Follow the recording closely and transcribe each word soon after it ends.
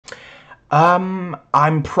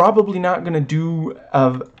I'm probably not gonna do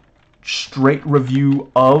a straight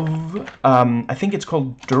review of, I think it's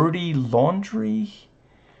called Dirty Laundry.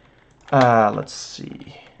 Let's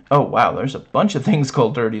see. Oh, wow, there's a bunch of things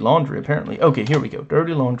called Dirty Laundry, apparently. Okay, here we go.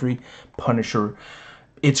 Dirty Laundry, Punisher.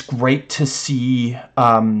 It's great to see,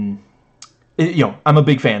 I'm a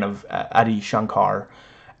big fan of Adi Shankar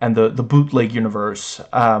and the bootleg universe.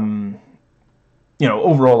 Overall,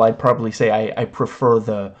 I'd probably say I prefer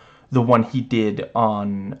the one he did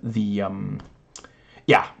on the,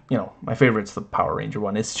 my favorite's the Power Ranger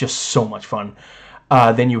one. It's just so much fun.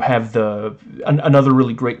 Then you have another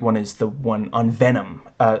really great one is the one on Venom.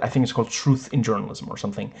 I think it's called Truth in Journalism or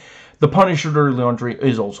something. The Punisher Dirty Laundry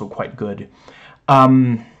is also quite good.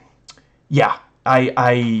 Yeah,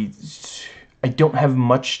 I don't have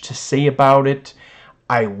much to say about it.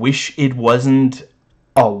 I wish it wasn't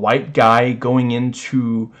a white guy going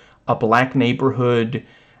into a black neighborhood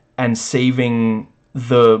and saving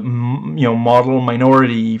the model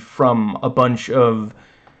minority from a bunch of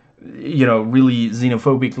really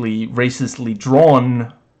xenophobically, racistly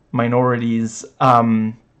drawn minorities.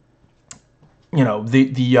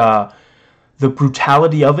 The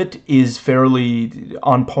brutality of it is fairly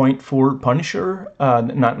on point for Punisher.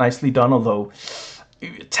 Not nicely done, although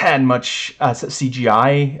a tad much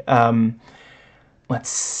CGI. Let's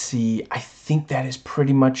see. I think that is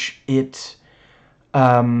pretty much it.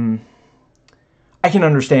 I can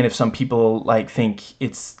understand if some people think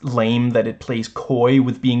it's lame that it plays coy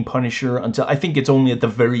with being Punisher until I think it's only at the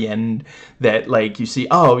very end that you see,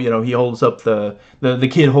 oh, he holds up the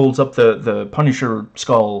kid holds up the Punisher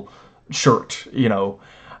skull shirt,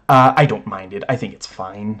 I don't mind it. I think it's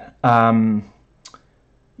fine.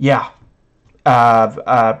 Yeah.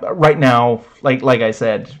 Right now, like I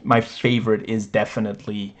said, my favorite is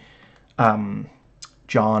definitely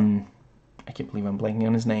John. I can't believe I'm blanking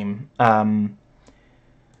on his name.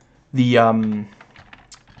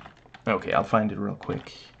 Okay, I'll find it real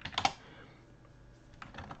quick.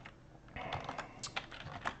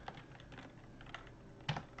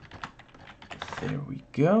 There we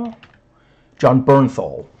go. John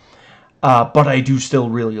Bernthal. But I do still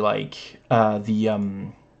really like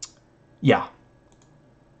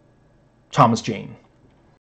Thomas Jane.